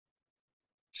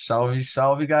Salve,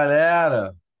 salve,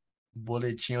 galera!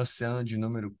 Boletim Oceânico de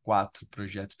número 4,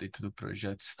 projeto dentro do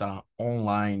projeto, está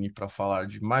online para falar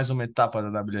de mais uma etapa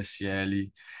da WSL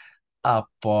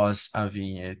após a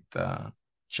vinheta.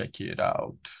 Check it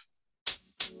out.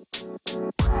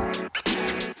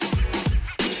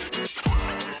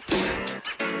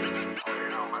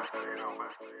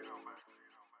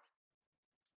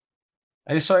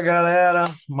 É isso aí, galera.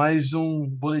 Mais um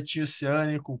Boletim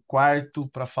Oceânico, quarto,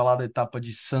 para falar da etapa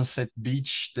de Sunset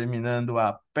Beach, terminando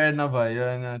a perna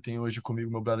havaiana. Tem hoje comigo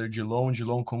meu brother Dylon.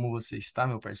 Dylon, como você está,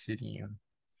 meu parceirinho?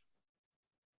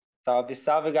 Salve,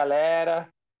 salve, galera.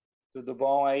 Tudo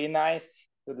bom aí, Nice?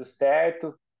 Tudo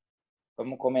certo?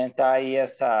 Vamos comentar aí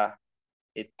essa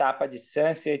etapa de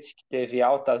Sunset que teve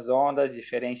altas ondas,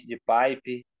 diferente de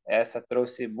Pipe. Essa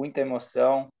trouxe muita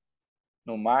emoção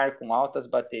no mar, com altas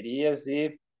baterias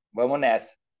e vamos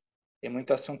nessa. Tem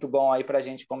muito assunto bom aí para a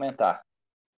gente comentar.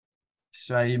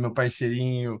 Isso aí, meu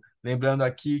parceirinho. Lembrando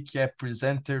aqui que é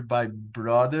Presenter by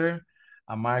Brother,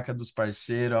 a marca dos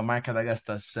parceiros, a marca da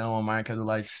gastação, a marca do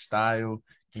lifestyle.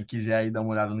 Quem quiser aí dar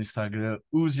uma olhada no Instagram,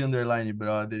 use underline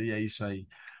brother e é isso aí.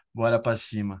 Bora pra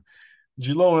cima.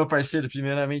 Dilon, meu parceiro,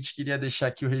 primeiramente queria deixar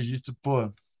aqui o registro,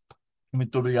 pô,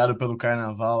 muito obrigado pelo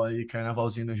carnaval aí,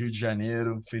 carnavalzinho no Rio de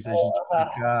Janeiro, fez a gente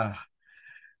ficar,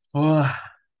 pô,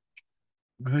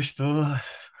 gostoso.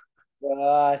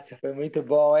 Nossa, foi muito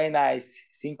bom, hein, Nice?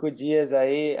 5 dias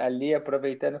aí, ali,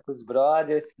 aproveitando com os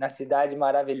brothers, na cidade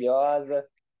maravilhosa,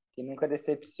 que nunca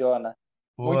decepciona.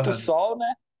 Muito Porra, sol,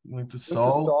 né? muito Muito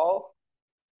sol. sol,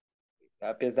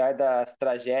 apesar das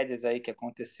tragédias aí que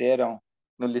aconteceram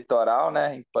no litoral,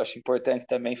 né? Eu acho importante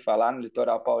também falar no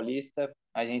litoral paulista,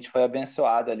 a gente foi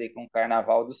abençoado ali com o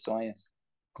Carnaval dos Sonhos.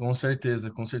 Com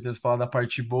certeza falar da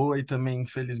parte boa e também,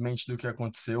 infelizmente, do que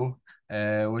aconteceu.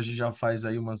 Hoje já faz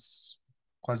aí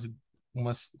quase,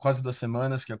 quase 2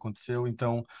 semanas que aconteceu,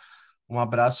 então um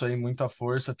abraço aí, muita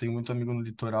força, tem muito amigo no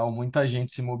litoral, muita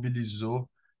gente se mobilizou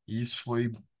e isso foi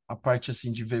a parte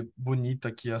assim de ver bonita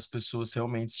que as pessoas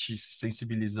realmente se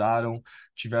sensibilizaram,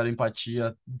 tiveram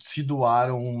empatia, se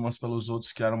doaram umas pelos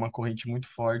outros, que era uma corrente muito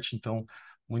forte, então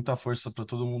muita força para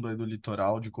todo mundo aí do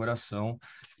litoral, de coração.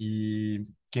 E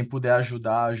quem puder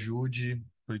ajudar, ajude,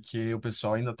 porque o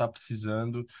pessoal ainda está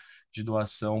precisando de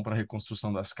doação para a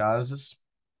reconstrução das casas.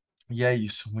 E é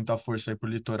isso, muita força aí pro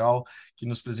litoral, que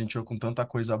nos presenteou com tanta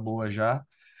coisa boa já,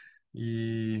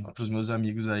 e para os meus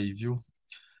amigos aí, viu?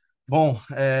 Bom,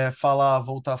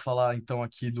 voltar a falar então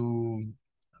aqui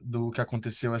do que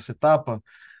aconteceu essa etapa.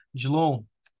 Dilon,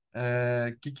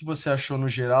 o que você achou no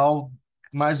geral?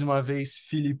 Mais uma vez,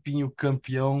 Filipinho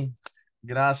campeão,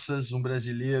 graças um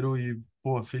brasileiro e,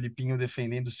 pô, Filipinho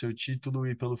defendendo o seu título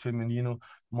e pelo feminino,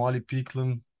 Molly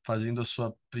Picklum fazendo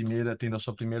tendo a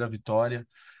sua primeira vitória.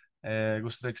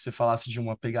 Gostaria que você falasse de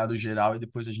uma pegada geral e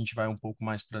depois a gente vai um pouco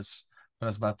mais para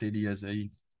as baterias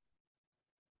aí.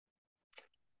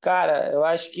 Cara, eu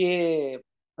acho que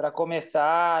para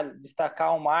começar,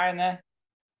 destacar o mar, né?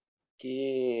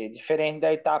 Que diferente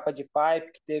da etapa de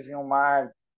Pipe, que teve um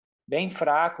mar bem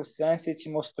fraco, o Sunset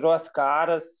mostrou as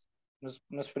caras.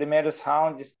 Nos primeiros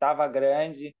rounds estava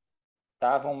grande,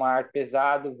 estava um mar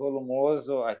pesado,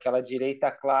 volumoso, aquela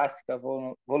direita clássica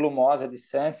volumosa de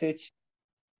Sunset.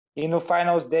 E no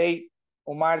Finals Day,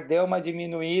 o mar deu uma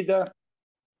diminuída,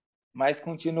 mas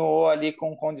continuou ali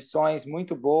com condições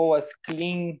muito boas,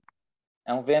 clean,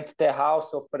 é um vento terral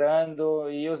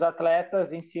soprando, e os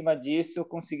atletas, em cima disso,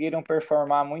 conseguiram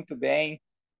performar muito bem.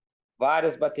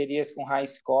 Várias baterias com high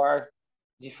score,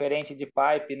 diferente de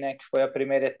Pipe, né, que foi a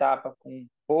primeira etapa com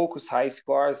poucos high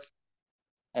scores.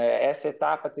 Essa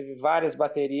etapa teve várias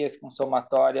baterias com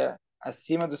somatória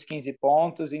acima dos 15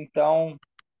 pontos, então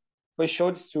foi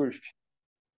show de surf.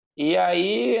 E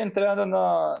aí, entrando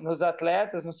nos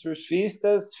atletas, nos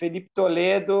surfistas, Filipe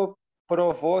Toledo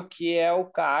provou que é o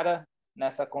cara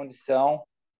nessa condição.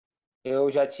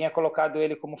 Eu já tinha colocado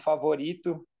ele como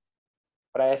favorito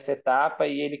para essa etapa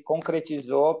e ele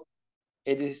concretizou.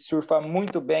 Ele surfa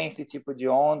muito bem esse tipo de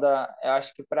onda. Eu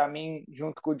acho que, para mim,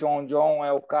 junto com o John John,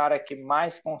 é o cara que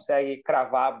mais consegue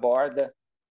cravar a borda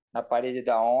na parede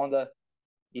da onda.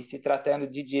 E se tratando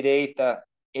de direita,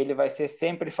 ele vai ser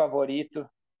sempre favorito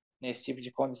nesse tipo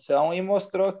de condição e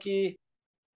mostrou que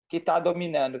está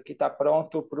dominando, que está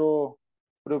pronto para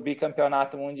o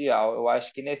bicampeonato mundial. Eu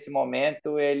acho que nesse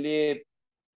momento ele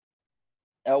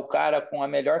é o cara com a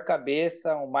melhor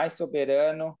cabeça, o mais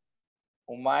soberano,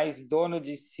 o mais dono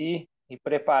de si e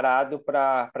preparado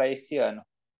para esse ano.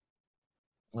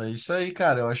 É isso aí,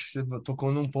 cara. Eu acho que você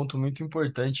tocou num ponto muito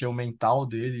importante, é o mental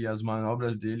dele, as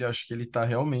manobras dele. Eu acho que ele tá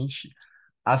realmente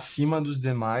acima dos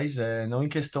demais, não em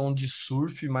questão de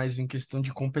surf, mas em questão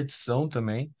de competição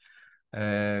também.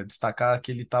 Destacar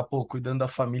que ele tá, pô, cuidando da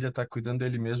família, tá cuidando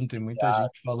dele mesmo, tem muita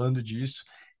gente falando disso.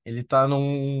 Ele tá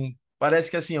num.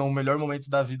 Parece que assim, é o melhor momento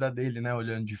da vida dele, né?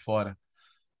 Olhando de fora.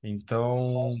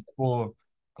 Então, pô,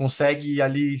 consegue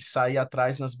ali sair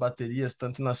atrás nas baterias,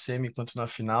 tanto na semi quanto na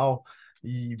final,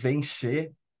 e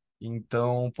vencer.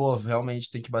 Então, pô, realmente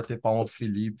tem que bater palma pro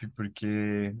Felipe,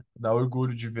 porque dá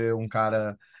orgulho de ver um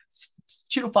cara.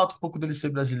 Tira o fato um pouco dele ser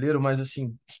brasileiro, mas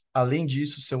assim, além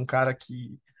disso, ser um cara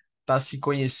que tá se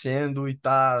conhecendo e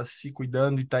tá se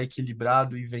cuidando e tá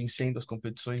equilibrado e vencendo as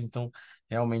competições. Então,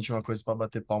 realmente é uma coisa para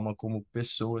bater palma como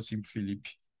pessoa, assim, pro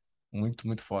Felipe. Muito,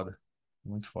 muito foda.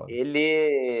 Muito foda.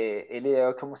 Ele é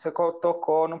o que você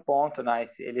tocou no ponto,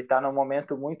 Nice. Ele está num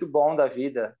momento muito bom da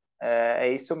vida. É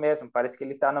isso mesmo. Parece que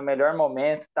ele está no melhor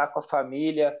momento, está com a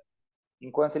família.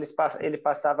 Enquanto ele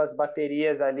passava as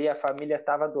baterias ali, a família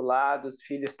estava do lado, os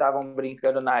filhos estavam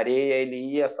brincando na areia. Ele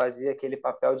ia, fazia aquele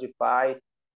papel de pai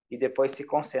e depois se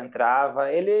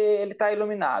concentrava. Ele está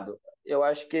iluminado. Eu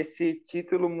acho que esse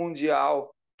título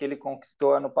mundial que ele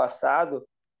conquistou ano passado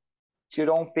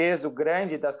tirou um peso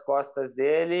grande das costas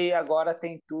dele e agora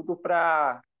tem tudo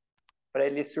para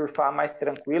ele surfar mais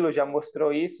tranquilo. Já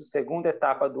mostrou isso. Segunda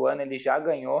etapa do ano ele já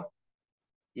ganhou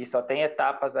e só tem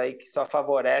etapas aí que só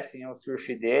favorecem o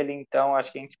surf dele. Então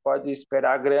acho que a gente pode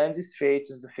esperar grandes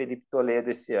feitos do Filipe Toledo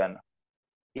esse ano.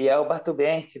 E é o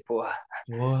batubense, porra.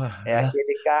 Porra, É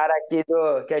aquele cara aqui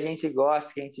que a gente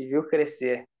gosta, que a gente viu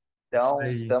crescer. isso Então,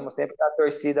 aí. estamos sempre na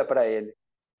torcida para ele.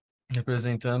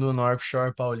 Representando o North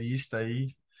Shore paulista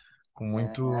aí, com É.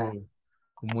 muito,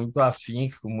 com muito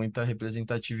afinco, com muita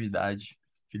representatividade.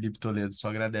 Felipe Toledo, só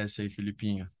agradece aí,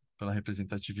 Filipinho, pela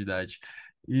representatividade.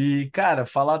 E, cara,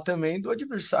 falar também do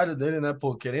adversário dele, né?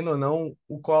 Pô, querendo ou não,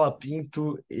 o Cola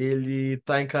Pinto, ele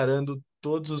tá encarando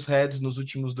todos os heads nos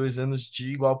últimos 2 anos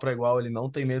de igual para igual, ele não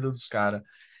tem medo dos caras.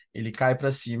 Ele cai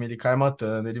para cima, ele cai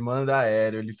matando, ele manda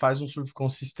aéreo, ele faz um surf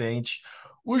consistente.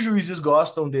 Os juízes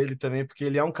gostam dele também, porque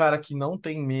ele é um cara que não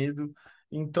tem medo.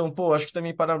 Então, pô, acho que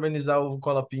também parabenizar o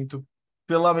Cola Pinto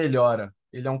pela melhora.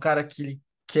 Ele é um cara que ele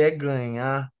quer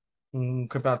ganhar um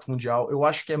campeonato mundial. Eu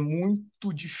acho que é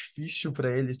muito difícil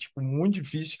para ele, tipo, muito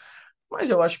difícil.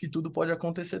 Mas eu acho que tudo pode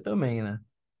acontecer também, né?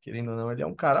 Querendo ou não, ele é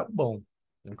um cara bom.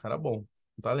 Ele é um cara bom,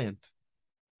 um talento.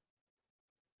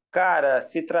 Cara,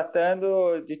 se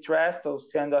tratando de Trestle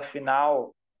sendo a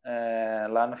final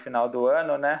lá no final do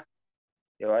ano, né?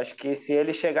 Eu acho que se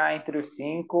ele chegar entre os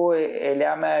cinco, ele é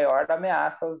a maior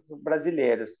ameaça aos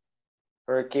brasileiros.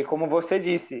 Porque, como você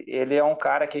disse, ele é um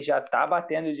cara que já está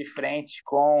batendo de frente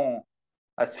com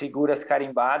as figuras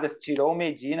carimbadas, tirou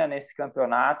Medina nesse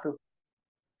campeonato.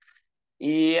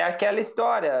 E é aquela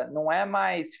história, não é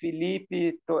mais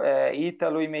Felipe,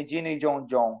 Ítalo e Medina e John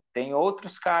John. Tem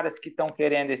outros caras que estão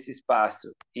querendo esse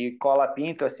espaço. E Cola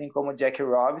Pinto, assim como Jack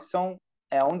Robinson,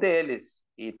 é um deles.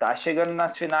 E está chegando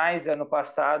nas finais. Ano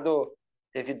passado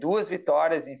teve 2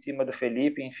 vitórias em cima do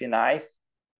Felipe em finais.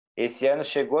 Esse ano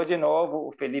chegou de novo.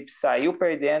 O Felipe saiu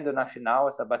perdendo na final.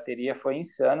 Essa bateria foi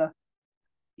insana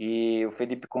e o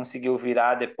Felipe conseguiu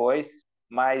virar depois,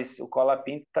 mas o Cola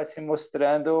Pinto está se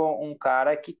mostrando um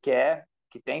cara que quer,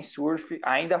 que tem surf,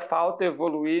 ainda falta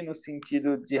evoluir no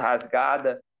sentido de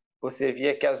rasgada. Você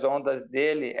via que as ondas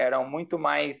dele eram muito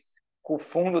mais com o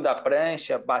fundo da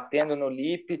prancha, batendo no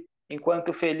lip, enquanto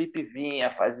o Felipe vinha,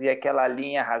 fazia aquela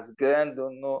linha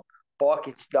rasgando no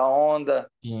pocket da onda,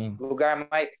 Sim. lugar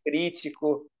mais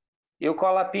crítico. E o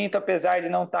Cola Pinto, apesar de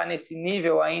não estar nesse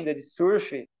nível ainda de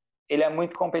surf, ele é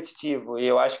muito competitivo. E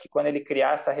eu acho que quando ele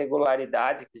criar essa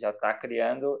regularidade que já está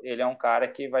criando, ele é um cara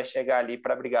que vai chegar ali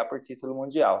para brigar por título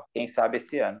mundial. Quem sabe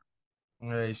esse ano.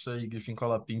 É isso aí, Griffin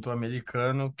Cola Pinto, um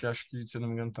americano, que acho que, se eu não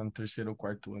me engano, tá no terceiro ou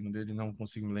quarto ano dele, não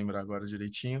consigo me lembrar agora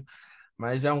direitinho.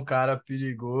 Mas é um cara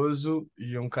perigoso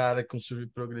e um cara com surf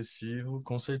progressivo,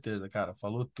 com certeza, cara.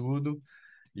 Falou tudo.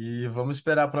 E vamos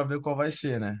esperar para ver qual vai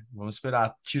ser, né? Vamos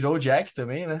esperar. Tirou o Jack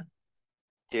também, né?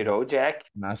 Tirou o Jack.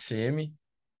 Na semi.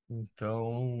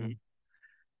 Então,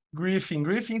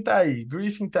 Griffin tá aí.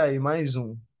 Griffin tá aí, mais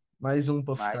um. Mais um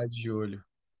para Mas ficar de olho.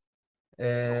 no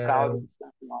É... caldo dos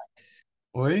campeões.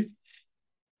 Oi?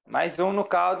 Mais um no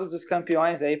caldo dos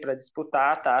campeões aí para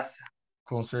disputar a taça.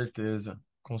 Com certeza,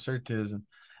 com certeza.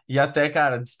 E até,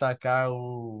 cara, destacar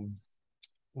o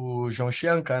João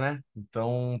Chianca, né?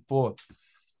 Então, pô,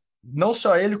 não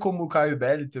só ele como o Caio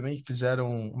Belli também que fizeram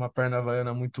uma perna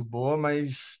havaiana muito boa,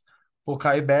 mas o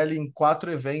Caio Belli em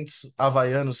 4 eventos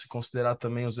havaianos, se considerar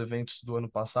também os eventos do ano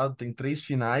passado, tem 3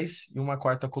 finais e uma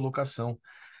quarta colocação.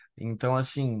 Então,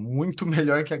 assim, muito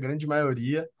melhor que a grande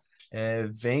maioria.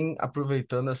 vem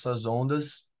aproveitando essas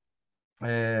ondas.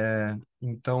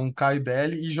 Então, Caio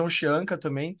Belli e João Chianca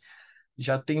também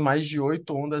já tem mais de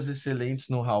 8 ondas excelentes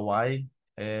no Hawaii.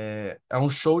 É um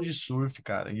show de surf,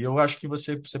 cara. E eu acho que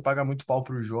você paga muito pau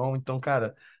pro João. Então,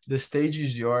 cara, the stage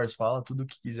is yours. Fala tudo o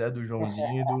que quiser do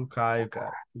Joãozinho e do Caio,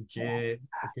 cara. Porque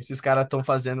o que esses caras estão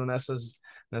fazendo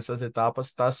nessas etapas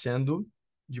está sendo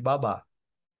de babá.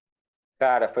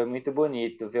 Cara, foi muito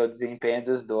bonito ver o desempenho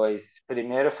dos dois.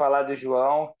 Primeiro falar do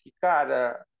João, que,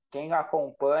 cara, quem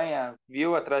acompanha,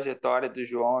 viu a trajetória do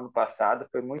João ano passado,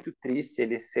 foi muito triste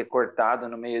ele ser cortado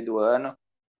no meio do ano,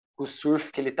 o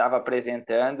surf que ele estava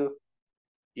apresentando,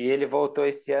 e ele voltou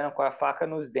esse ano com a faca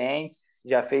nos dentes,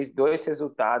 já fez dois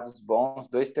resultados bons,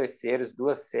 dois terceiros,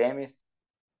 duas semis,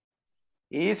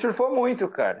 e surfou muito,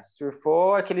 cara.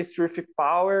 Surfou aquele surf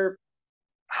power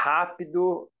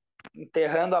rápido,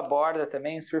 enterrando a borda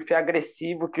também, um surf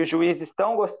agressivo que os juízes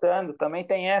estão gostando. Também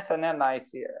tem essa, né,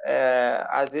 Nice?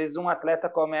 Às vezes um atleta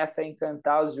começa a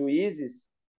encantar os juízes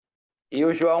e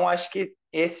o João, acho que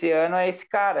esse ano é esse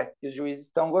cara que os juízes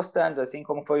estão gostando, assim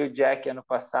como foi o Jack ano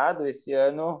passado. Esse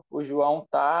ano o João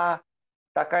tá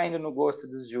caindo no gosto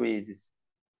dos juízes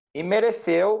e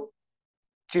mereceu.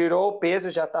 Tirou o peso,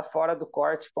 já está fora do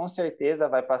corte, com certeza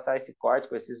vai passar esse corte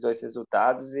com esses dois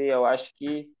resultados, e eu acho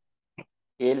que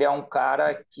ele é um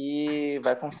cara que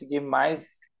vai conseguir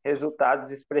mais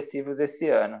resultados expressivos esse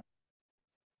ano.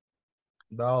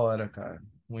 Da hora, cara.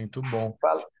 Muito bom.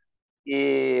 Fala.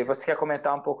 E você quer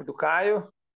comentar um pouco do Caio?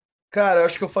 Cara, eu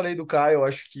acho que eu falei do Caio, eu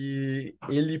acho que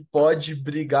ele pode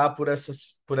brigar por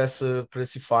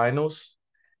esse finals.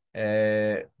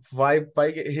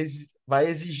 Vai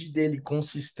exigir dele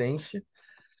consistência.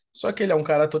 Só que ele é um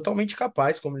cara totalmente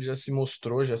capaz, como ele já se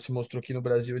mostrou aqui no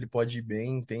Brasil, ele pode ir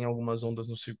bem, tem algumas ondas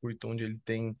no circuito onde ele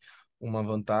tem uma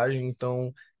vantagem.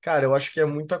 Então, cara, eu acho que é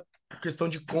muita questão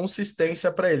de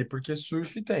consistência para ele, porque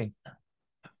surf tem.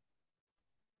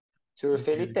 Surf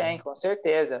ele tem, com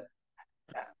certeza.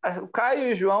 O Caio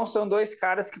e o João são dois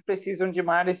caras que precisam de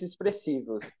mares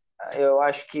expressivos. Eu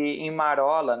acho que em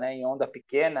marola, né, em onda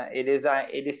pequena,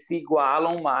 eles se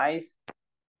igualam mais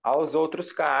aos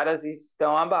outros caras e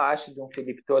estão abaixo de um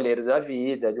Filipe Toledo da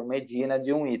vida, de um Medina,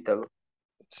 de um Ítalo.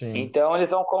 Sim, Então,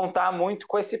 eles vão contar muito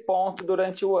com esse ponto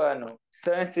durante o ano.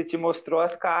 Sunset mostrou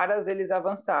as caras, eles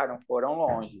avançaram, foram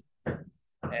longe.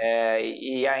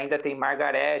 E ainda tem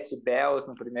Margaret, Bells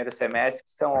no primeiro semestre,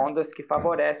 que são ondas que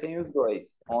favorecem os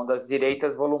dois, ondas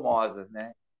direitas volumosas,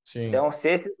 né? sim. Então, se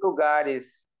esses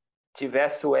lugares tiver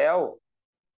swell,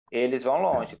 eles vão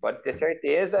longe, pode ter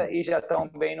certeza, e já estão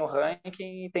bem no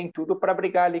ranking e tem tudo para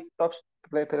brigar ali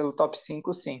pelo top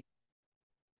 5, sim.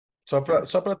 Só pra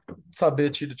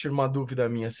saber, tira uma dúvida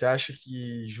minha. Você acha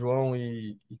que João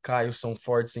e Caio são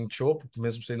fortes em chopo,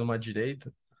 mesmo sendo uma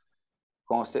direita?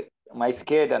 Uma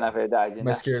esquerda, na verdade, Uma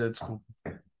né? esquerda, desculpa.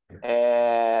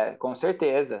 Com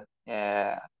certeza.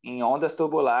 Em ondas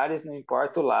tubulares, não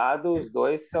importa o lado, os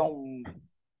dois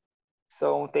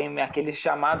tem aquele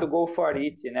chamado go for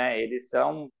it, né? Eles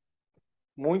são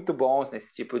muito bons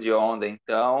nesse tipo de onda.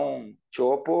 Então,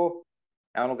 Chopo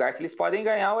é um lugar que eles podem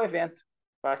ganhar o evento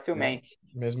facilmente.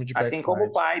 Mesmo de Assim como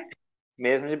o backside. Pipe,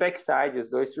 mesmo de backside. Os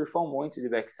dois surfam muito de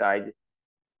backside.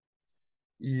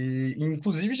 E,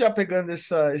 inclusive, já pegando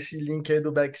esse link aí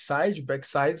do backside,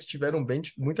 backsides tiveram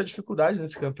muita dificuldade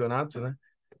nesse campeonato, né?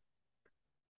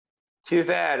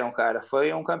 Tiveram, cara.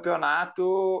 Foi um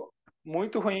campeonato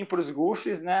muito ruim para os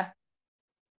Goofs, né?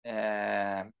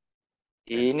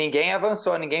 E ninguém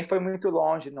avançou, ninguém foi muito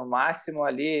longe. No máximo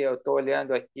ali, eu estou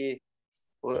olhando aqui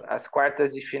as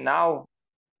quartas de final,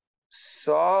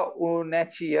 só o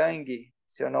Net Young,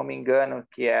 se eu não me engano,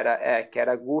 que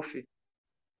era Goofy.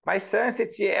 Mas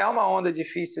Sunset é uma onda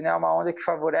difícil, né? É uma onda que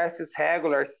favorece os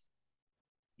regulars.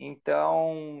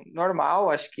 Então,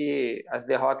 normal, acho que as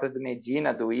derrotas do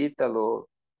Medina, do Ítalo,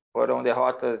 foram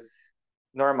derrotas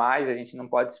normais, a gente não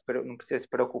precisa se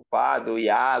preocupar, do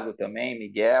Iago também,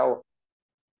 Miguel.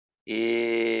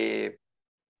 E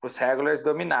os regulars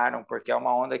dominaram, porque é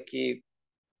uma onda que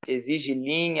exige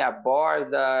linha,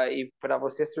 borda, e para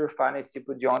você surfar nesse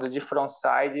tipo de onda de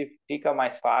frontside fica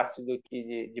mais fácil do que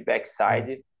de Sim.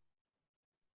 backside.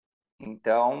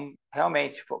 Então,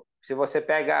 realmente, se você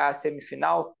pega a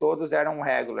semifinal, todos eram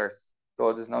regulars,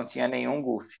 todos, não tinha nenhum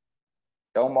goofy.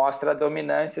 Então, mostra a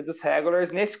dominância dos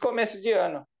regulars nesse começo de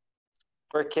ano,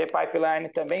 porque Pipeline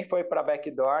também foi para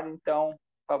backdoor, então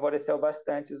favoreceu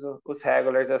bastante os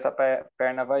regulars essa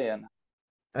perna havaiana.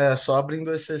 Só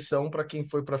abrindo exceção para quem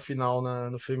foi para a final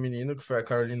no feminino, que foi a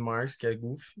Caroline Mars, que é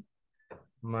goofy,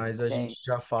 mas a Sim. gente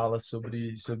já fala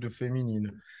sobre o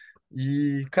feminino.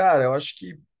 E, cara, eu acho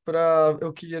que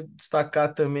eu queria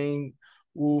destacar também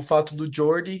o fato do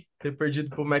Jordi ter perdido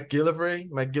para o McGillivray.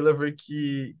 McGillivray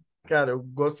que, cara, eu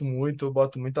gosto muito, eu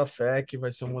boto muita fé que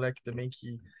vai ser um moleque também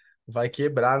que vai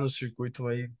quebrar no circuito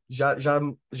aí.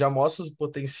 Já mostra o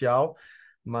potencial,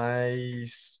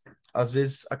 mas às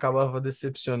vezes acabava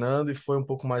decepcionando e foi um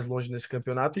pouco mais longe nesse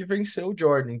campeonato e venceu o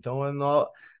Jordan. Então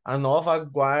a nova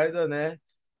guarda, né?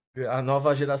 A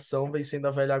nova geração vencendo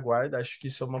a velha guarda. Acho que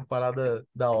isso é uma parada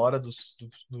da hora do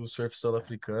surf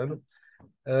sul-africano.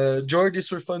 Jordi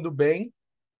surfando bem,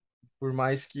 por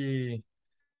mais que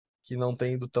não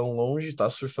tenha ido tão longe, tá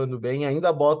surfando bem.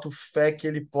 Ainda boto fé que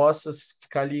ele possa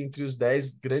ficar ali entre os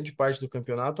 10 grande parte do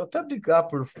campeonato, até brigar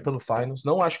pelo Finals.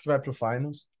 Não acho que vai pro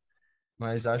Finals,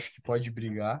 mas acho que pode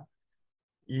brigar.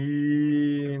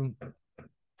 E,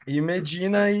 e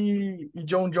Medina e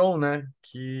John John, né?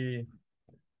 Que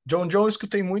John John eu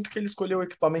escutei muito que ele escolheu o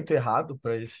equipamento errado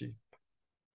para pra esse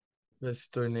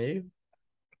torneio.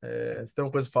 Você tem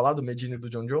uma coisa pra falar do Medina e do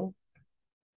John John?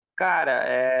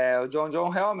 Cara, o John John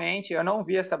realmente, eu não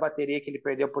vi essa bateria que ele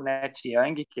perdeu pro Net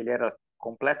Young, que ele era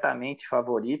completamente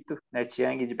favorito, Net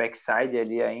Young de backside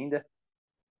ali ainda,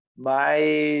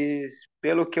 mas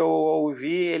pelo que eu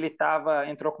ouvi,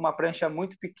 entrou com uma prancha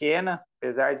muito pequena,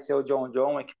 apesar de ser o John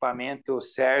John, o equipamento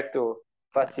certo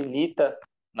facilita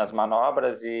nas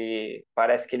manobras e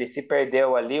parece que ele se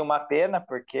perdeu ali, uma pena,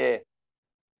 porque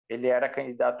ele era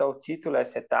candidato ao título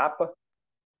essa etapa.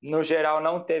 No geral,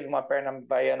 não teve uma perna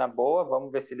baiana boa.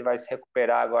 Vamos ver se ele vai se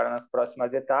recuperar agora nas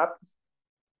próximas etapas.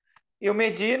 E o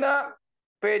Medina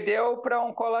perdeu para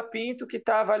um Colapinto que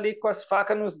estava ali com as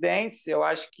facas nos dentes. Eu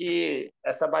acho que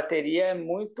essa bateria é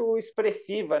muito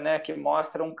expressiva, né? Que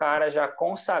mostra um cara já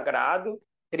consagrado,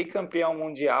 tricampeão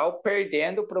mundial,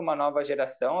 perdendo para uma nova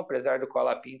geração, apesar do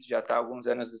Colapinto já estar há alguns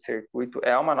anos no circuito,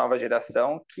 é uma nova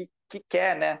geração que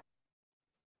quer, né?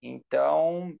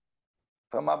 Então,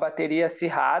 foi uma bateria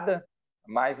acirrada,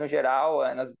 mas no geral,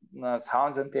 nas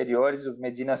rounds anteriores, o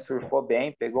Medina surfou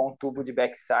bem, pegou um tubo de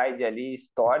backside ali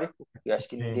histórico, e acho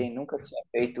que Sim. ninguém nunca tinha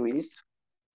feito isso.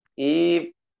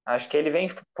 E acho que ele vem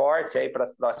forte aí para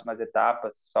as próximas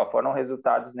etapas. Só foram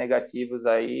resultados negativos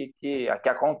aí que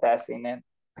acontecem, né?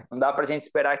 Não dá para a gente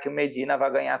esperar que o Medina vá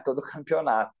ganhar todo o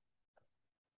campeonato,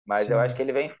 mas eu acho que Sim.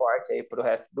 ele vem forte aí para o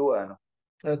resto do ano.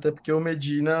 Até porque o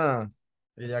Medina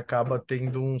ele acaba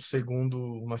tendo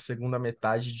uma segunda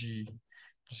metade de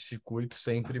circuito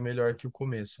sempre melhor que o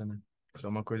começo, né? Isso é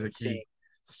uma coisa que Sim.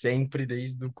 sempre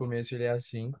desde o começo ele é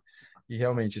assim. E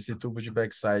realmente esse tubo de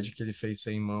backside que ele fez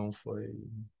sem mão foi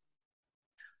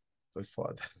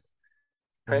foda.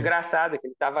 Foi engraçado que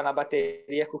ele estava na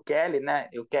bateria com o Kelly, né?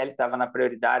 E o Kelly estava na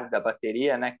prioridade da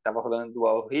bateria, né? Que estava rolando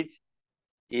dual hit.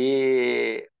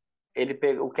 E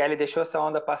o Kelly deixou essa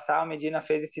onda passar, o Medina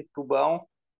fez esse tubão.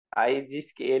 Aí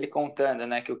disse que ele contando,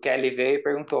 né? Que o Kelly veio e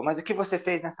perguntou: Mas o que você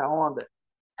fez nessa onda?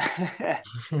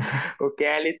 O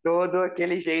Kelly todo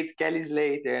aquele jeito, Kelly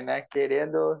Slater, né?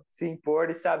 Querendo se impor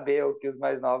e saber o que os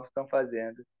mais novos estão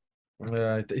fazendo.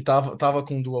 E tava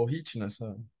com dual hit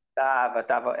nessa. Tava.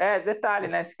 Detalhe,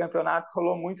 né? Esse campeonato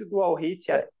rolou muito dual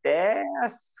hit até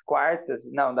as quartas.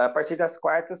 Não, a partir das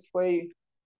quartas foi.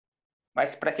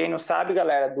 Mas para quem não sabe,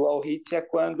 galera, dual hit é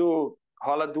quando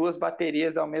rola duas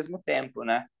baterias ao mesmo tempo,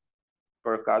 né?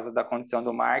 Por causa da condição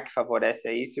do mar que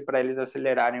favorece isso e para eles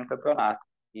acelerarem o campeonato.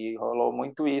 E rolou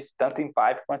muito isso, tanto em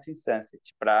pipe quanto em sunset,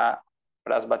 para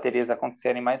as baterias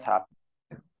acontecerem mais rápido.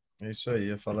 É isso aí,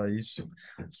 ia falar isso.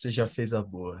 Você já fez a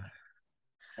boa.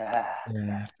 Ah,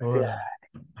 Pô,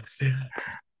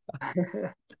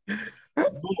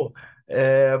 bom,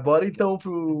 bora então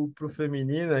pro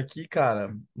feminino aqui,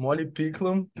 cara. Molly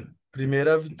Picklum,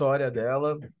 primeira vitória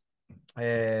dela.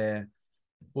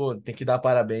 Pô, tem que dar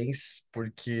parabéns,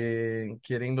 porque,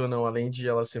 querendo ou não, além de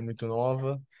ela ser muito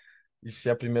nova e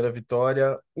ser a primeira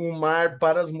vitória, o mar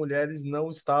para as mulheres não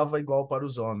estava igual para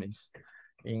os homens.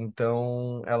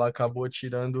 Então, ela acabou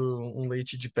tirando um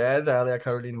leite de pedra, ela e a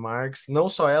Caroline Marks, não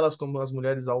só elas, como as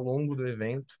mulheres ao longo do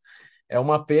evento. É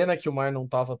uma pena que o mar não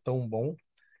estava tão bom,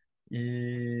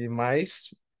 mas,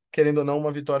 querendo ou não,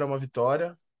 uma vitória é uma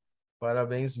vitória.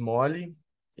 Parabéns, Molly.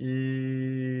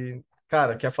 E,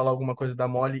 cara, quer falar alguma coisa da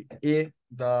Molly e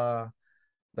da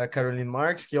Caroline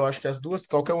Marks, que eu acho que as duas,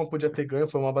 qualquer uma podia ter ganho,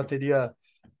 foi uma bateria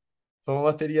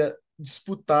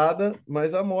disputada,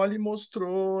 mas a Molly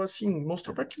mostrou, assim,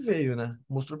 mostrou para que veio, né?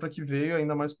 Mostrou para que veio,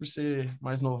 ainda mais por ser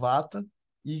mais novata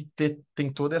e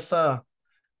tem toda essa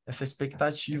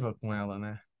expectativa com ela,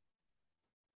 né?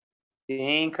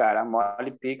 sim, cara, a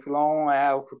Molly Picklum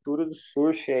é o futuro do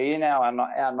surf aí, né?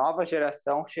 É a nova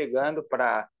geração chegando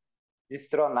para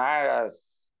destronar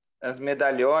as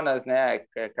medalhonas, né?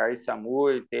 Carissa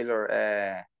Moore, Taylor,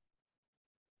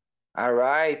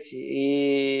 Alright.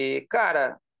 E,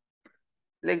 cara,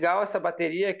 legal essa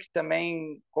bateria que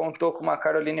também contou com uma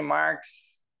Caroline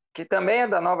Marx, que também é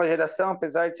da nova geração,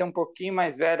 apesar de ser um pouquinho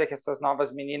mais velha que essas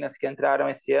novas meninas que entraram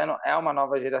esse ano, é uma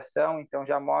nova geração, então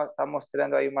já está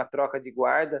mostrando aí uma troca de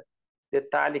guarda.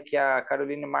 Detalhe que a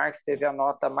Caroline Marx teve a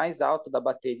nota mais alta da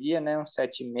bateria, né, um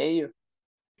 7,5,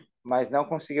 mas não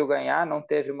conseguiu ganhar, não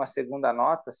teve uma segunda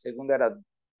nota, a segunda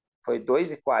foi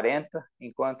 2,40,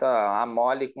 enquanto a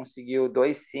Molly conseguiu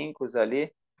 2,5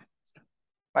 ali.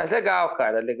 Mas legal,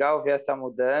 cara, legal ver essa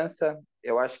mudança.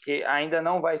 Eu acho que ainda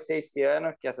não vai ser esse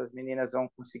ano que essas meninas vão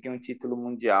conseguir um título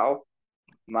mundial,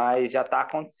 mas já está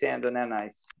acontecendo, né,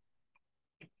 Nais?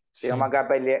 Tem Sim. uma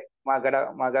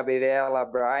Gabriela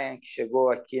Bryan que chegou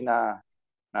aqui na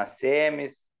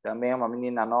semis, também é uma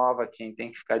menina nova que a gente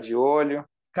tem que ficar de olho.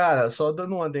 Cara, só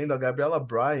dando um adendo, a Gabriela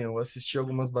Bryan, eu assisti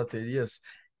algumas baterias,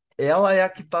 ela é a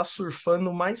que tá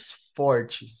surfando mais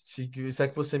forte, se é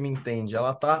que você me entende.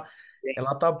 Sim,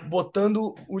 ela tá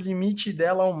botando o limite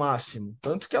dela ao máximo.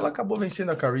 Tanto que ela acabou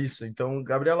vencendo a Carissa. Então,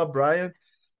 Gabriela Bryan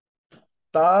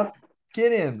tá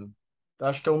querendo.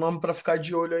 Acho que é um nome para ficar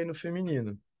de olho aí no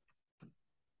feminino.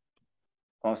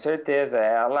 com certeza.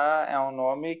 Ela é um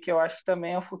nome que eu acho que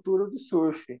também é o futuro do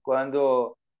surf.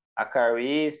 Quando a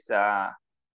Carissa,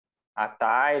 a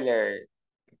Tyler,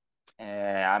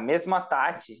 a mesma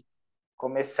Tati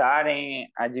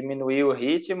começarem a diminuir o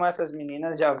ritmo, essas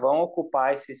meninas já vão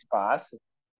ocupar esse espaço.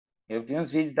 Eu vi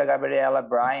uns vídeos da Gabriela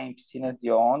Bryan em piscinas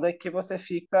de onda que você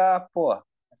fica, pô,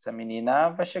 essa menina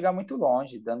vai chegar muito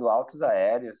longe, dando altos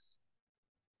aéreos.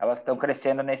 Elas estão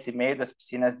crescendo nesse meio das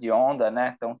piscinas de onda,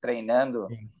 né? Estão treinando,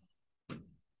 Sim.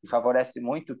 e favorece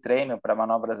muito o treino para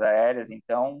manobras aéreas.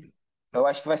 Então, eu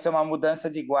acho que vai ser uma mudança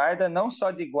de guarda, não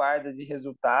só de guarda de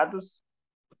resultados,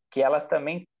 que elas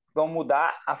também vão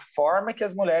mudar a forma que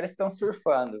as mulheres estão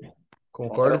surfando. Vão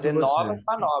Concordo com trazer você. novas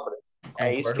manobras.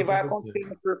 É isso que Concordo com vai você. acontecer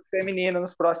no surf feminino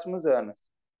nos próximos anos.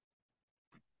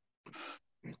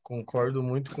 Concordo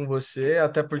muito com você,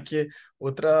 até porque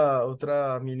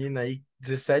outra menina aí,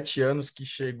 17 anos, que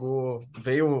chegou,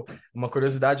 veio uma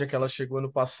curiosidade é que ela chegou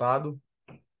ano passado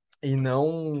e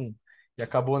não e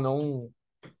acabou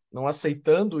não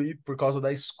aceitando ir por causa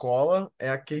da escola, é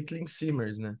a Caitlin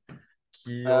Simmers, né?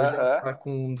 Que hoje ela Aham, tá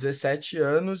com 17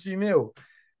 anos e, meu,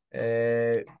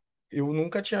 é, eu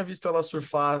nunca tinha visto ela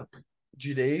surfar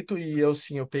direito e eu,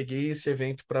 sim, eu peguei esse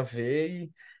evento para ver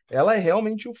e ela é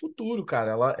realmente o futuro,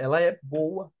 cara. Ela é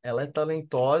boa, ela é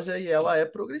talentosa e ela é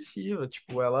progressiva.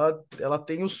 Tipo, ela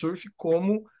tem o surf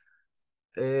como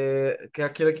que é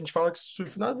aquele que a gente fala que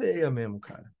surf na veia mesmo,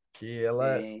 cara. Que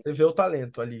ela, sim. você vê o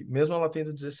talento ali, mesmo ela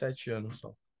tendo 17 anos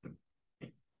só.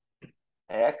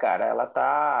 É, cara, ela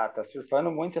tá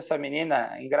surfando muito essa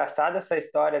menina. Engraçada essa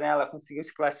história, né? Ela conseguiu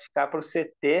se classificar para o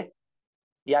CT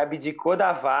e abdicou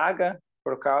da vaga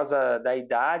por causa da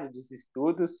idade, dos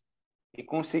estudos, e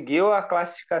conseguiu a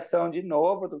classificação de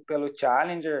novo pelo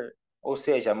Challenger. Ou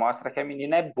seja, mostra que a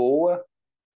menina é boa,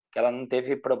 que ela não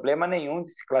teve problema nenhum de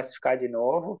se classificar de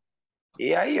novo.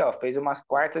 E aí, ó, fez umas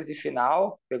quartas de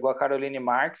final, pegou a Caroline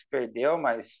Marks, perdeu,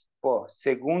 mas, pô,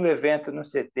 segundo evento no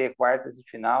CT, quartas de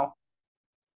final.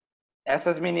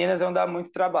 Essas meninas vão dar muito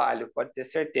trabalho, pode ter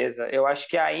certeza. Eu acho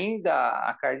que ainda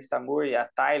a Carissa Moore e a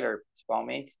Tyler,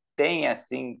 principalmente, têm,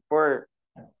 assim, por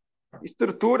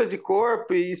estrutura de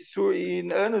corpo e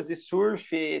anos de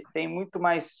surf, tem muito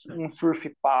mais um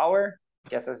surf power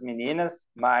que essas meninas,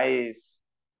 mas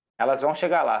elas vão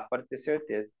chegar lá, pode ter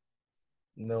certeza.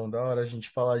 Não, da hora a gente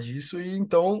falar disso. E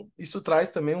então isso traz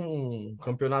também um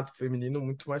campeonato feminino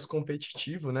muito mais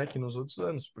competitivo, né, que nos outros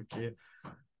anos, porque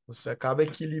você acaba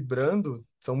equilibrando,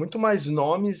 são muito mais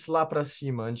nomes lá para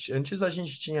cima. Antes a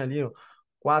gente tinha ali ó,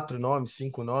 4 nomes,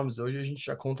 5 nomes, hoje a gente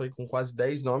já conta aí com quase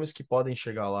 10 nomes que podem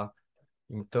chegar lá.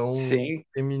 Então, Sim,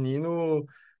 feminino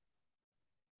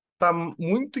tá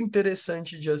muito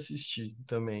interessante de assistir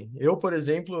também. Eu, por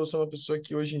exemplo, eu sou uma pessoa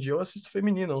que hoje em dia eu assisto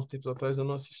feminino, há uns tempos atrás eu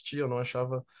não assistia, eu não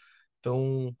achava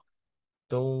tão,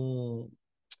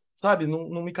 sabe,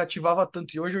 não me cativava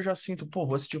tanto. E hoje eu já sinto, pô,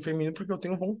 vou assistir o feminino porque eu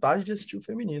tenho vontade de assistir o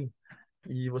feminino.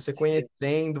 E você sim.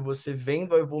 conhecendo, você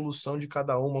vendo a evolução de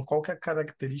cada uma, qual que é a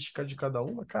característica de cada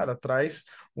uma, cara, traz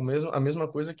a mesma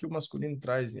coisa que o masculino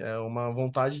traz, é uma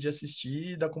vontade de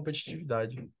assistir e da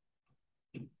competitividade.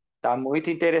 Tá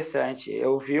muito interessante.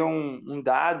 Eu vi um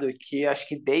dado que acho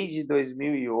que desde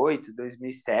 2008,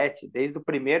 2007, desde o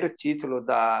primeiro título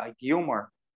da Gilmore,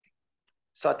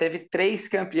 só teve três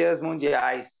campeãs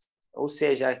mundiais. Ou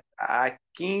seja, há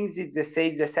 15,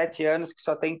 16, 17 anos que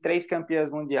só tem três campeãs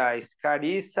mundiais: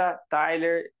 Carissa,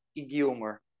 Tyler e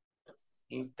Gilmore.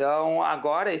 Então,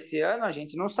 agora, esse ano, a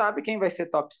gente não sabe quem vai ser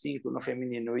top 5 no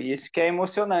feminino, e isso que é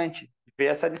emocionante, ver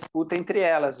essa disputa entre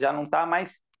elas, já não está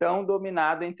mais tão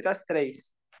dominado entre as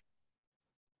três.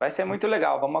 Vai ser muito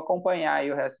legal, vamos acompanhar aí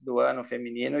o resto do ano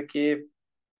feminino, que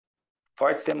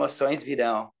fortes emoções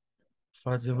virão.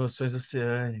 As emoções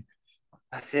oceânicas.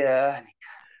 Oceânica.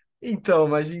 Então,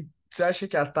 mas você acha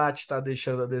que a Tati está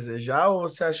deixando a desejar ou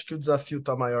você acha que o desafio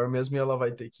tá maior mesmo e ela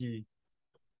vai ter que,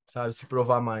 sabe, se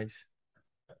provar mais?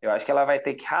 Eu acho que ela vai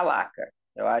ter que ralar, cara.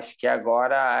 Eu acho que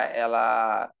agora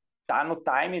ela tá no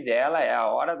time dela, é a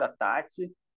hora da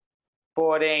Tati,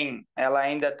 porém, ela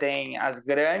ainda tem as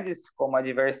grandes como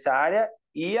adversária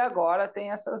e agora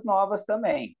tem essas novas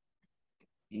também.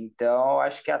 Então, eu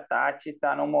acho que a Tati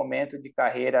está num momento de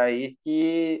carreira aí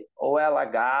que ou ela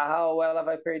agarra ou ela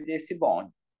vai perder esse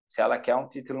bonde. Se ela quer um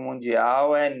título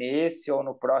mundial, é nesse ou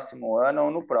no próximo ano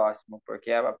ou no próximo,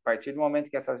 porque a partir do momento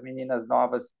que essas meninas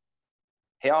novas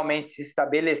realmente se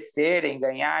estabelecerem,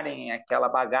 ganharem aquela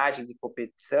bagagem de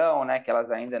competição, né, que elas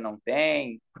ainda não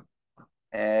têm,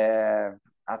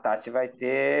 a Tati vai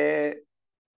ter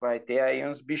aí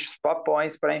uns bichos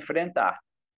papões para enfrentar.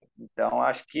 Então,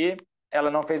 acho que ela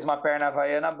não fez uma perna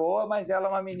havaiana boa, mas ela é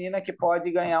uma menina que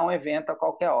pode ganhar um evento a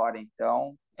qualquer hora.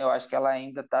 Então, eu acho que ela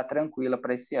ainda está tranquila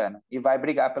para esse ano e vai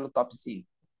brigar pelo top 5.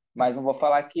 Mas não vou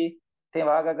falar que tem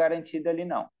vaga garantida ali,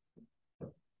 não.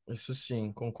 Isso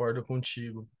sim, concordo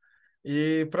contigo.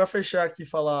 E para fechar aqui,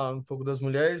 falar um pouco das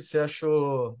mulheres, você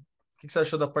achou, o que que você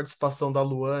achou da participação da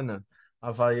Luana, a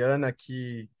havaiana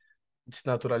que se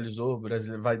naturalizou,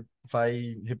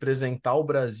 vai representar o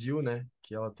Brasil, né?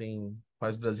 Que ela tem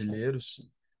pais brasileiros.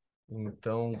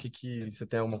 Então, o que que você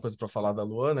tem alguma coisa para falar da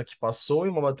Luana, que passou em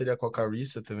uma bateria com a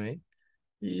Carissa também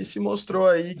e se mostrou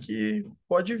aí que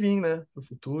pode vir, né, no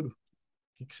futuro. O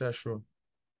que que você achou?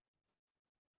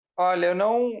 Olha,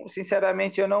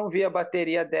 sinceramente, eu não vi a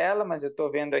bateria dela, mas eu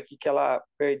estou vendo aqui que ela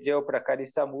perdeu para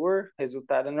Carissa Moore,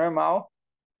 resultado normal.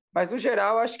 Mas, no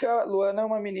geral, acho que a Luana é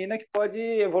uma menina que pode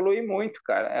evoluir muito,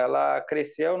 cara. Ela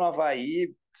cresceu no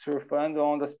Havaí, surfando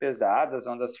ondas pesadas,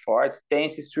 ondas fortes. Tem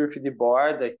esse surf de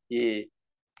borda que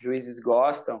juízes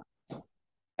gostam.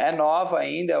 É nova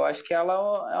ainda, eu acho que ela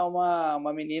é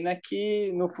uma menina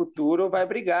que no futuro vai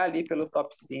brigar ali pelo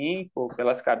top 5,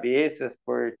 pelas cabeças,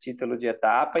 por título de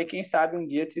etapa e quem sabe um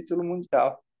dia título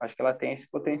mundial. Acho que ela tem esse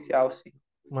potencial, sim.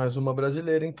 Mais uma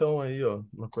brasileira, então, aí, ó.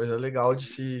 Uma coisa legal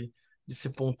Sim, de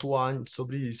se pontuar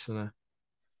sobre isso, né?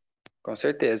 com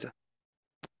certeza.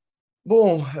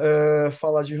 Bom,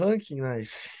 falar de ranking,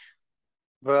 mas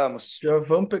Vamos. já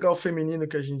vamos pegar o feminino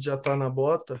que a gente já tá na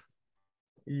bota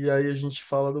e aí a gente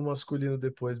fala do masculino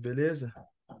depois, beleza?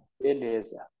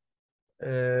 Beleza.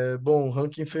 Bom,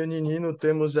 ranking feminino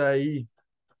temos aí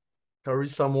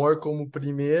Carissa Moore como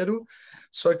primeiro,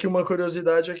 só que uma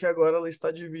curiosidade é que agora ela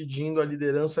está dividindo a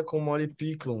liderança com Molly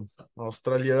Picklum. A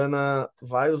australiana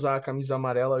vai usar a camisa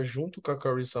amarela junto com a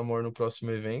Carissa Moore no próximo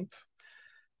evento.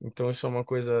 Então isso é uma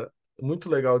coisa muito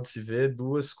legal de se ver,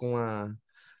 duas com a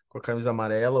camisa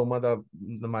amarela, uma da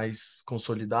mais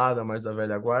consolidada, mais da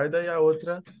velha guarda, e a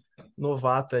outra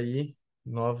novata aí,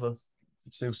 nova,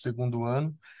 seu segundo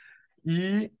ano.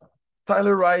 E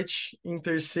Tyler Wright em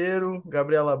terceiro,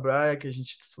 Gabriela Braga, que a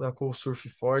gente destacou o surf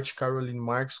forte, Caroline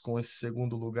Marks com esse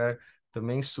segundo lugar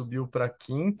também subiu para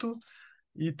quinto.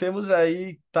 E temos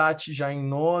aí Tati já em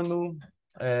nono,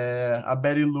 a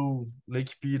Betty Lou,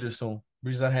 Lake Peterson,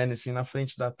 Brisa Hennessy na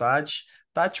frente da Tati,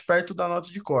 Tati perto da nota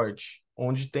de corte,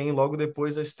 onde tem logo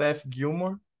depois a Steph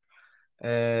Gilmore.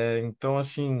 Então,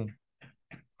 assim,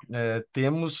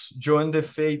 temos Joanne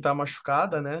DeFei tá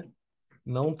machucada, né?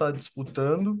 Não tá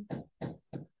disputando.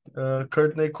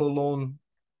 Courtney Colon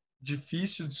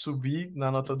difícil de subir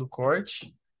na nota do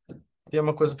corte. Tem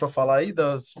uma coisa para falar aí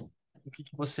o que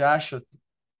que você acha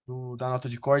da nota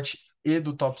de corte e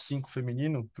do top 5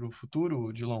 feminino para o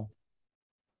futuro, Dylon?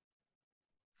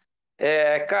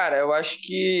 Cara, eu acho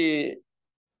que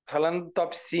falando do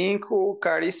top 5,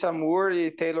 Carissa Moore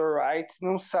e Taylor Wright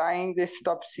não saem desse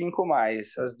top 5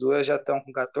 mais. As duas já estão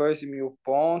com 14 mil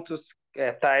pontos,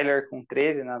 Tyler com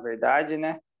 13, na verdade,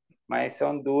 né? Mas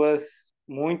são duas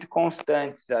muito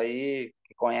constantes aí,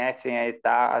 que conhecem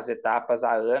as etapas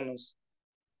há anos,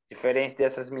 diferente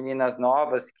dessas meninas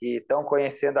novas que estão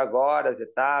conhecendo agora as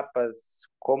etapas,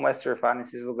 como é surfar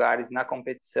nesses lugares na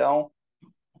competição,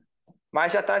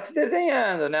 mas já está se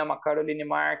desenhando, né? Uma Caroline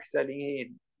Marks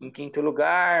ali em quinto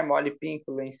lugar, Molly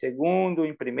Picklum em segundo,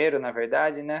 em primeiro, na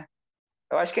verdade, né?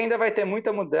 Eu acho que ainda vai ter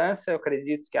muita mudança. Eu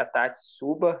acredito que a Tati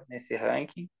suba nesse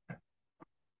ranking,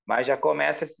 mas já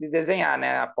começa a se desenhar,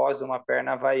 né? Após uma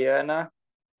perna havaiana,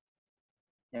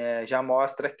 já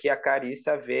mostra que a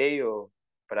Carissa veio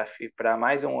para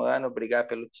mais um ano brigar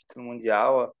pelo título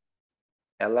mundial.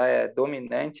 Ela é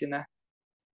dominante, né?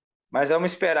 Mas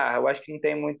vamos esperar. Eu acho que não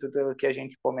tem muito do que a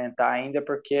gente comentar ainda,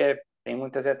 porque tem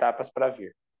muitas etapas para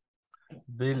vir.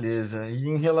 Beleza. E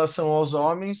em relação aos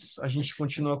homens, a gente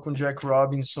continua com Jack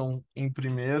Robinson em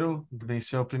primeiro,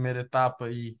 venceu a primeira etapa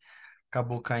e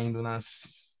acabou caindo na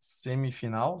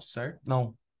semifinal, certo?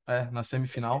 Não, na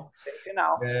semifinal,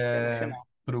 Semifinal.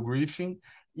 para o Griffin.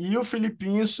 E o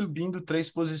Filipinho subindo 3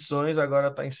 posições, agora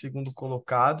está em segundo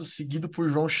colocado, seguido por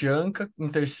João Chianca em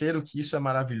terceiro, que isso é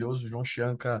maravilhoso. João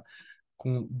Chianca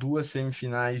com 2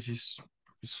 semifinais, isso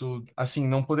assim,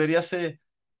 não poderia ser.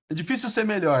 É difícil ser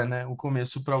melhor, né? O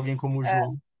começo para alguém como o É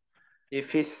João.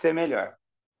 difícil ser melhor.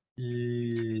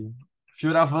 E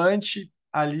Fioravante,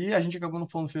 ali, a gente acabou não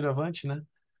falando Fioravante, né?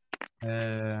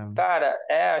 Cara,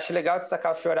 acho legal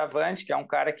destacar o Fioravante, que é um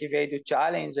cara que veio do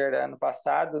Challenger ano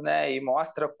passado, né? E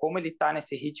mostra como ele tá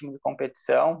nesse ritmo de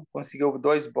competição. Conseguiu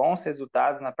 2 bons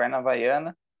resultados na perna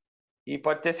havaiana. E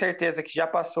pode ter certeza que já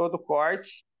passou do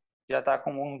corte, já tá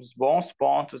com uns bons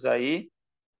pontos aí.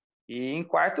 E em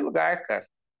quarto lugar, cara.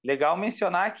 Legal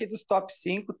mencionar aqui dos top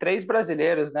 5 3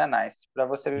 brasileiros, né, Nice? Para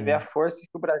você ver a Sim. força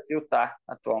que o Brasil tá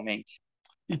atualmente.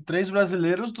 E 3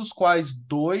 brasileiros, dos quais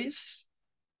 2,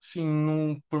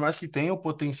 sim, por mais que tenha o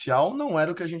potencial, não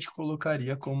era o que a gente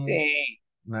colocaria como, Sim,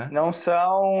 né? não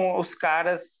são os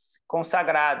caras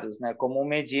consagrados, né? Como o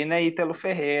Medina e Ítalo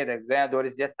Ferreira,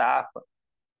 ganhadores de etapa.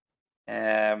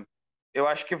 Eu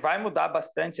acho que vai mudar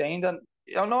bastante ainda.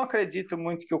 Eu não acredito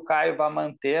muito que o Caio vá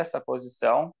manter essa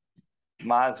posição,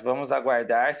 mas vamos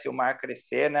aguardar se o mar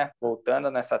crescer, né?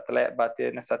 Voltando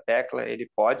bater nessa tecla, ele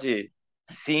pode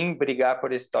sim brigar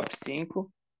por esse top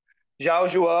 5. Já o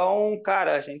João,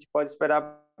 cara, a gente pode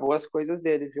esperar boas coisas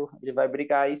dele, viu? Ele vai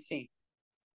brigar aí sim.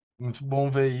 Muito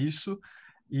bom ver isso.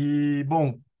 E,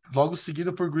 bom, logo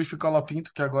seguido por Griffith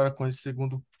Colapinto, que agora com esse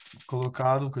segundo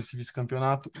colocado, com esse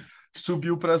vice-campeonato,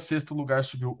 subiu para sexto lugar,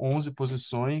 subiu 11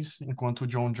 posições, enquanto o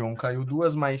John caiu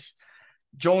 2, mas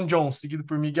John, seguido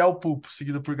por Miguel Pupo,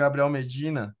 seguido por Gabriel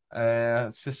Medina,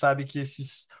 você sabe que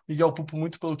esses. Miguel Pupo,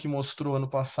 muito pelo que mostrou ano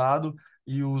passado,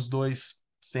 e os dois,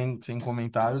 sem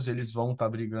comentários, eles vão estar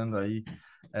brigando aí,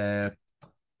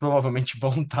 provavelmente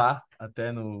vão estar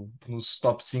até nos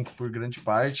top 5 por grande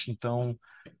parte, então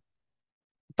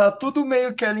tá tudo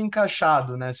meio que ali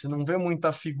encaixado, né? Você não vê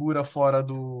muita figura fora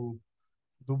do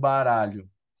baralho.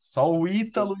 Só o Sim,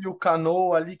 Ítalo e o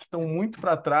Canoa ali que estão muito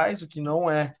para trás, o que não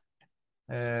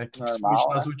que principalmente normal,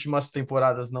 nas né? últimas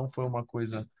temporadas não foi uma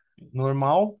coisa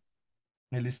normal.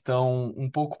 Eles estão um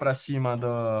pouco para cima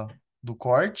do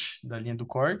corte, da linha do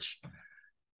corte.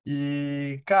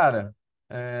 E, cara,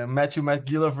 Matthew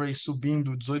McGillivray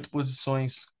subindo 18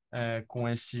 posições com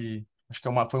esse. Acho que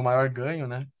foi o maior ganho,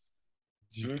 né?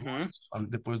 De Uhum. todos.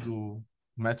 Depois do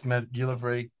Matthew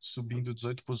McGillivray subindo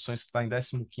 18 posições, está em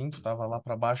 15º, estava lá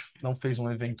para baixo, não fez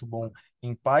um evento bom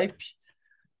em pipe.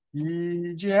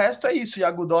 E de resto é isso.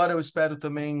 Iago Dora, eu espero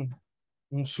também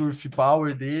um surf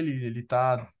power dele. Ele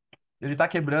tá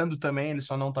quebrando também, ele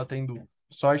só não tá tendo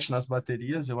sorte nas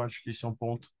baterias. Eu acho que isso é um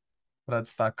ponto para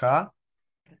destacar.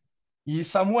 E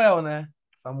Samuel, né?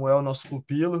 Samuel, nosso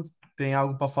pupilo, tem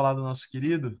algo para falar do nosso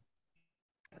querido?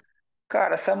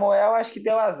 Cara, Samuel acho que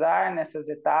deu azar nessas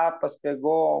etapas,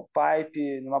 pegou o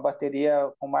pipe numa bateria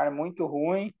com mar muito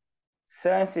ruim.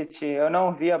 Sunset, eu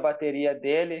não vi a bateria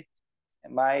dele,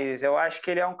 mas eu acho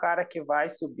que ele é um cara que vai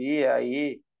subir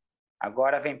aí.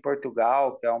 Agora vem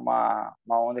Portugal, que é uma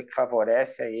onda que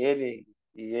favorece a ele,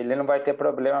 e ele não vai ter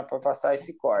problema para passar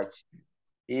esse corte.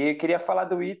 E queria falar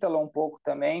do Ítalo um pouco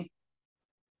também.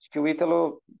 Acho que o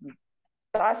Ítalo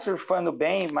tá surfando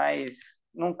bem, mas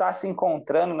não tá se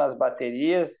encontrando nas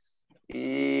baterias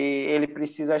e ele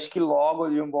precisa, acho que logo,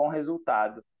 de um bom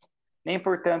resultado. Nem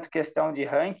por tanto questão de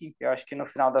ranking, que eu acho que no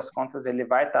final das contas ele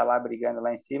vai estar lá brigando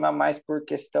lá em cima, mas por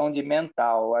questão de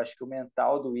mental. Eu acho que o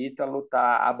mental do Ítalo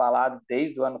tá abalado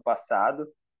desde o ano passado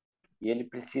e ele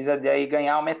precisa de aí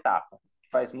ganhar uma etapa.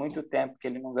 Faz muito tempo que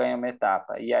ele não ganha uma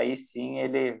etapa. E aí sim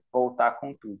ele voltar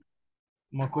com tudo.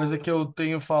 Uma coisa que eu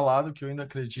tenho falado, que eu ainda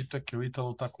acredito, é que o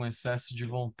Ítalo tá com excesso de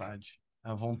vontade.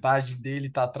 A vontade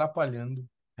dele tá atrapalhando.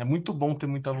 É muito bom ter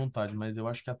muita vontade, mas eu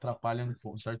acho que atrapalha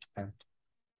um certo ponto.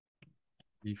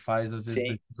 E faz, às vezes,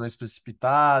 Sim. decisões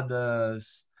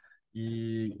precipitadas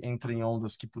e entra em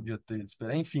ondas que podia ter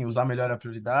esperado. Enfim, usar melhor a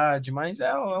prioridade, mas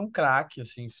é um craque,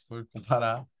 assim, se for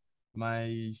comparar.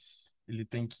 Mas ele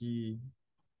tem que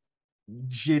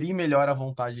gerir melhor a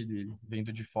vontade dele,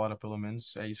 vendo de fora, pelo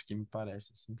menos, é isso que me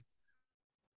parece, assim.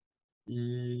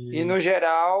 E E no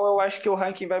geral, eu acho que o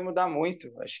ranking vai mudar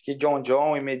muito. Acho que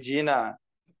John e Medina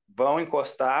vão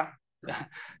encostar.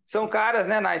 São caras,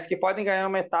 né, Nice, que podem ganhar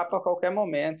uma etapa a qualquer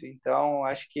momento. Então,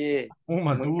 acho que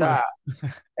Uma, muita. duas,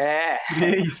 É,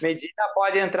 três. Medina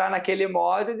pode entrar naquele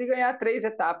modo de ganhar 3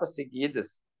 etapas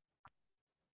seguidas.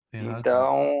 Tem razão.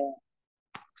 Então,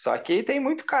 só que tem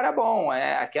muito cara bom,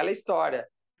 é aquela história.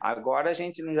 Agora a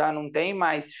gente já não tem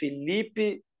mais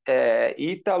Filipe,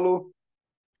 Ítalo,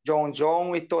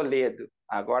 John e Toledo.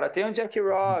 Agora tem o Jack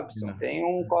Robson, tem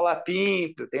um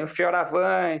Colapinto, tem o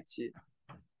Fioravante,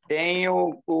 tem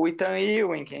o Ethan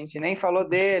Ewing, que a gente nem falou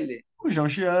dele. O João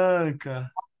Chianca.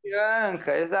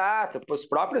 Bianca, exato. Os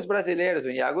próprios brasileiros, o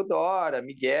Iago Dora,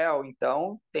 Miguel.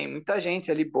 Então, tem muita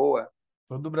gente ali boa.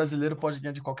 Todo brasileiro pode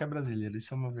ganhar de qualquer brasileiro.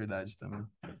 Isso é uma verdade também.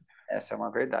 Essa é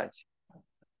uma verdade.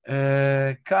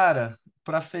 Cara,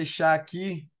 para fechar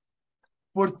aqui,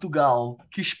 Portugal. O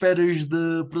que esperas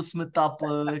da próxima etapa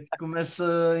que começa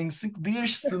em 5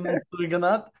 dias, se não estou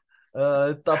enganado? A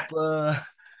etapa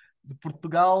de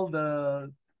Portugal, da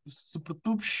Super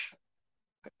Tubos.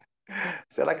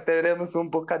 Será que teremos um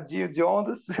bocadinho de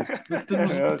ondas? Será que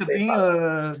temos um Não sei.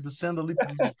 bocadinho descendo ali por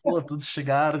Lisboa, tudo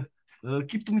chegar? O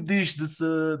que tu me dizes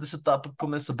dessa etapa que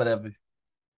começa breve?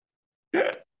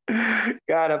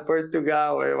 Cara,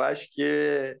 Portugal, eu acho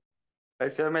que vai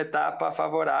ser uma etapa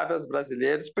favorável aos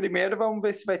brasileiros. Primeiro, vamos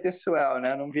ver se vai ter swell,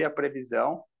 né? Não vi a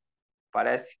previsão.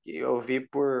 Parece que eu vi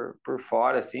por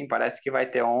fora, assim, parece que vai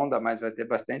ter onda, mas vai ter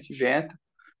bastante vento.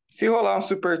 Se rolar um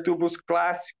super tubos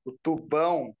clássico,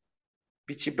 tubão,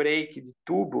 beach break de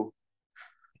tubo,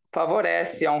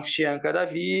 favorece a um Chianca da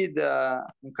vida,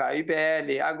 um Caio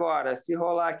Belli. Agora, se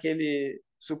rolar aquele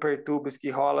super tubos que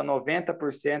rola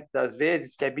 90% das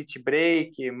vezes, que é beach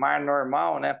break, mar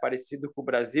normal, né, parecido com o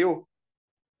Brasil,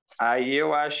 aí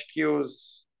eu acho que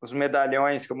os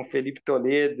medalhões como Filipe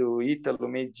Toledo, Ítalo,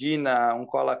 Medina, um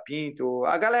Cola Pinto,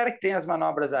 a galera que tem as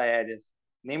manobras aéreas,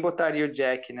 nem botaria o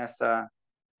Jack nessa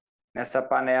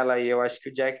panela aí. Eu acho que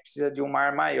o Jack precisa de um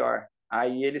mar maior.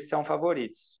 Aí eles são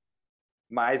favoritos.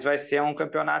 Mas vai ser um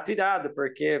campeonato irado,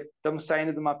 porque estamos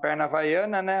saindo de uma perna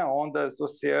havaiana, né? Ondas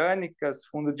oceânicas,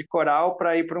 fundo de coral,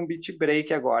 para ir para um beach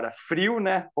break agora. Frio,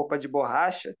 né? Roupa de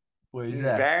borracha, Pois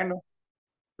é. inverno.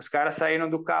 Os caras saíram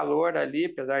do calor ali,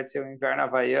 apesar de ser um inverno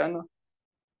havaiano,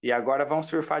 e agora vão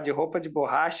surfar de roupa de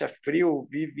borracha, frio.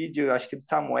 Vi vídeo, acho que do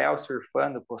Samuel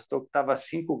surfando, postou que estava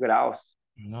 5 graus.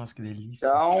 Nossa, que delícia.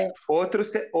 Então,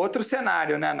 outro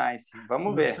cenário, né, Nice? Vamos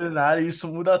No ver. cenário, isso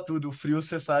muda tudo. O frio,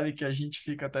 você sabe que a gente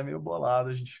fica até meio bolado,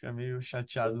 a gente fica meio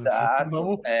chateado no frio.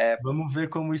 Exato. Vamos ver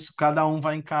como isso cada um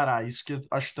vai encarar. Isso que eu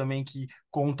acho também que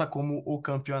conta como o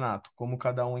campeonato, como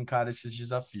cada um encara esses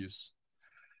desafios.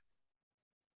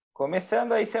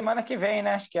 Começando aí semana que vem,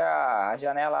 né? Acho que a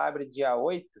janela abre dia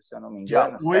 8, se eu não me Dia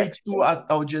engano, 7. 8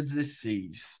 ao dia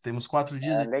 16. Temos 4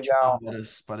 dias e É 21 legal.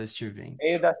 horas para este Meio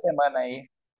evento. da semana aí.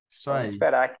 Isso Vamos aí.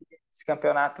 esperar que esse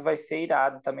campeonato vai ser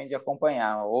irado também de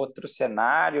acompanhar. Outro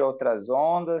cenário, outras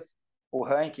ondas, o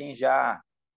ranking já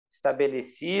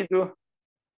estabelecido.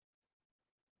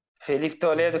 Felipe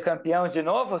Toledo campeão de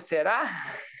novo, será?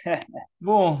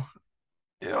 Bom,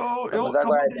 eu Vamos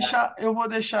aguardar. vou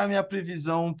deixar a minha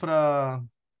previsão para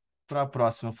a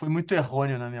próxima. Foi muito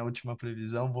errôneo na minha última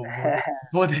previsão.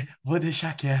 Vou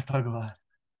deixar quieto agora.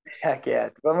 Deixa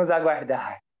quieto. Vamos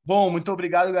aguardar. Bom, muito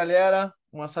obrigado, galera.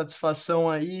 Uma satisfação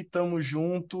aí. Tamo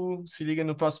junto. Se liga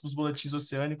nos próximos boletins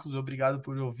oceânicos. Obrigado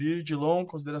por ouvir. Dylon,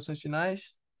 considerações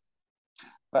finais?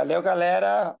 Valeu,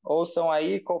 galera. Ouçam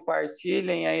aí,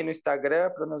 compartilhem aí no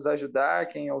Instagram para nos ajudar,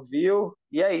 quem ouviu.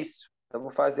 E é isso.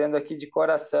 Estamos fazendo aqui de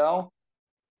coração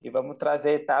e vamos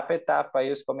trazer etapa a etapa aí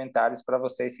os comentários para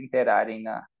vocês se interarem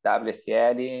na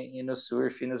WSL e no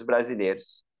surf e nos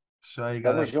brasileiros. Isso aí,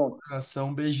 Tamo galera. junto.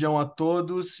 Um beijão a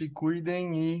todos. Se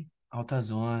cuidem e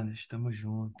altas ondas. Tamo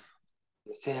junto.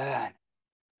 Oceano.